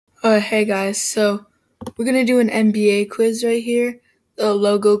Hey guys, so we're gonna do an NBA quiz right here, the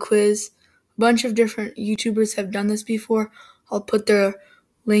logo quiz. A bunch of different YouTubers have done this before. I'll put their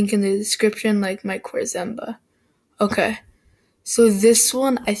link in the description, like Mike Warzemba. Okay, so this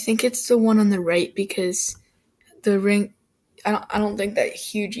one, I think it's the one on the right because the ring, I don't think that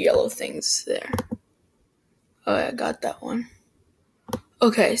huge yellow thing's there. Oh, I got that one.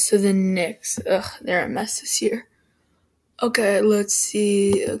 Okay, so the Knicks, they're a mess this year. Okay, let's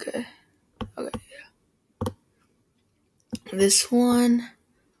see, okay. This one,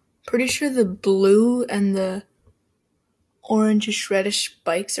 pretty sure the blue and the orangish reddish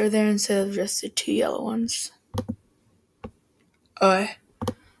spikes are there instead of just the two yellow ones.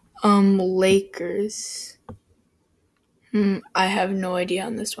 Lakers. I have no idea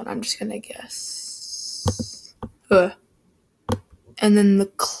on this one. I'm just gonna guess. And then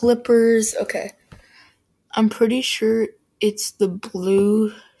the Clippers. Okay, I'm pretty sure it's the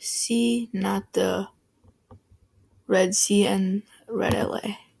blue sea, not the red sea and red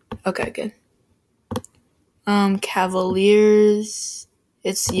LA. Okay, good. Cavaliers.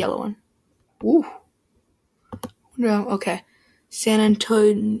 It's the yellow one. Woo. No, okay. San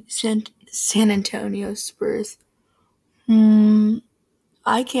Antonio Spurs.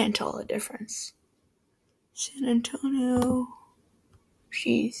 I can't tell the difference. San Antonio.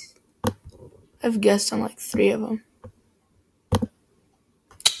 Jeez. I've guessed on like 3 of them.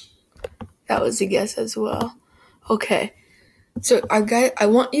 That was a guess as well. Okay. So I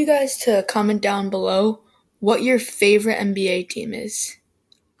want you guys to comment down below what your favorite NBA team is.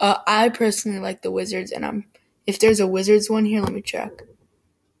 I personally like the Wizards, and if there's a Wizards one here, let me check.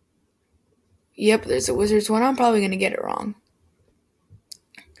 Yep, there's a Wizards one. I'm probably going to get it wrong.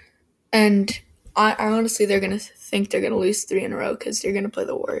 And I honestly, they're going to think they're going to lose 3 in a row because they're going to play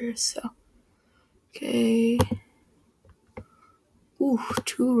the Warriors. So, okay.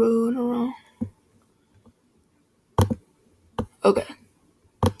 2 in a row. Okay.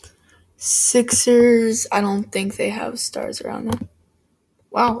 Sixers, I don't think they have stars around them.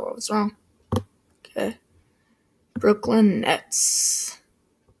 Wow, I was wrong. Okay. Brooklyn Nets.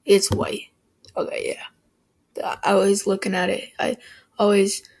 It's white. Okay, yeah. I was looking at it. I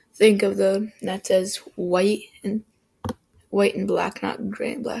always think of the Nets as white and black, not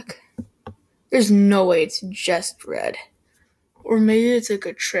gray and black. There's no way it's just red. Or maybe it's like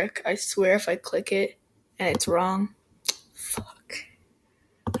a trick. I swear if I click it and it's wrong. Fuck.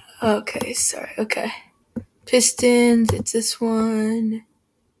 Okay, sorry. Okay. Pistons, it's this one.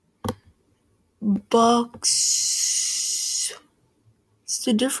 Bucks. What's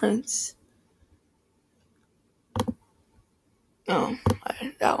the difference? Oh,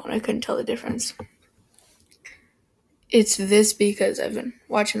 that one, I couldn't tell the difference. It's this because I've been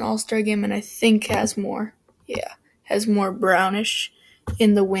watching All-Star Game and I think has more brownish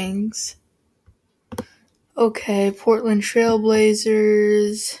in the wings. Okay, Portland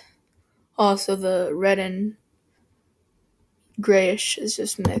Trailblazers. Also, the red and grayish is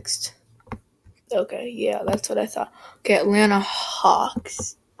just mixed. Okay, yeah, that's what I thought. Okay, Atlanta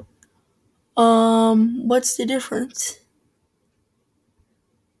Hawks. What's the difference?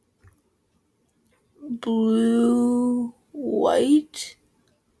 Blue, white?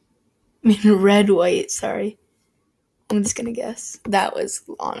 Red, white, sorry. I'm just gonna guess. That was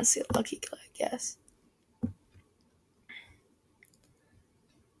honestly a lucky guess.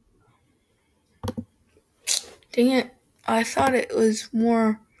 Dang it. I thought it was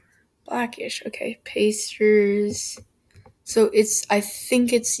more blackish. Okay, Pacers. So I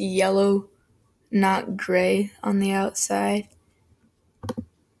think it's yellow, not gray on the outside.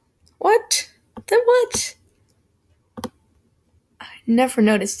 What? What? I never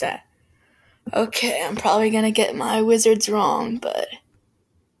noticed that. Okay, I'm probably gonna get my Wizards wrong, but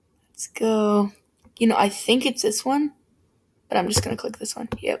let's go. I think it's this one, but I'm just gonna click this one.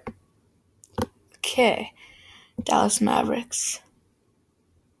 Yep. Okay, Dallas Mavericks.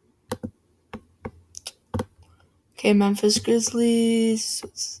 Okay, Memphis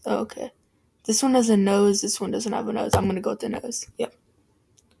Grizzlies. Okay. This one has a nose. This one doesn't have a nose. I'm gonna go with the nose. Yep.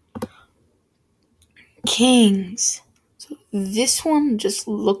 Kings. So this one just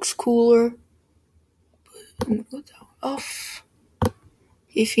looks cooler. I'm gonna go with that one off.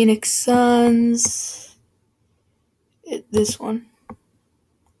 Okay, Phoenix Suns. This one.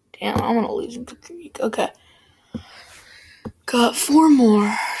 Damn, I'm gonna lose in the creek. Okay. Got 4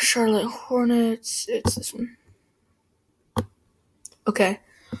 more. Charlotte Hornets. It's this one. Okay.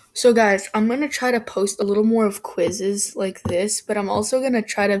 So guys, I'm gonna try to post a little more of quizzes like this, but I'm also gonna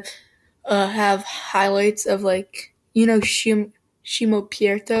try to have highlights of Shimo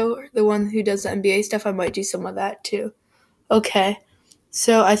Pierto, the one who does the NBA stuff. I might do some of that too. Okay.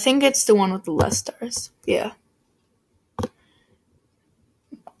 So I think it's the one with the less stars. Yeah.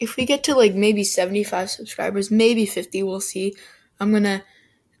 If we get to like maybe 75 subscribers, maybe 50, we'll see. I'm going to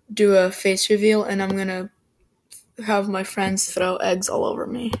do a face reveal and I'm going to have my friends throw eggs all over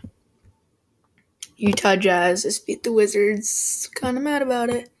me. Utah Jazz just beat the Wizards. Kind of mad about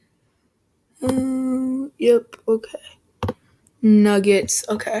it. Yep, okay. Nuggets,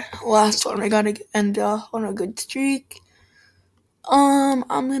 okay. Last one. I gotta end on a good streak. I'm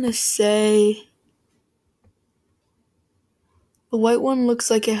gonna say the white one looks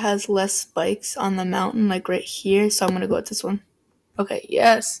like it has less spikes on the mountain, like right here, so I'm gonna go with this one. Okay,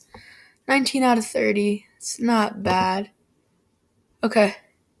 yes. 19 out of 30. It's not bad. Okay.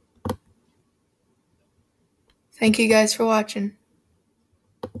 Thank you guys for watching.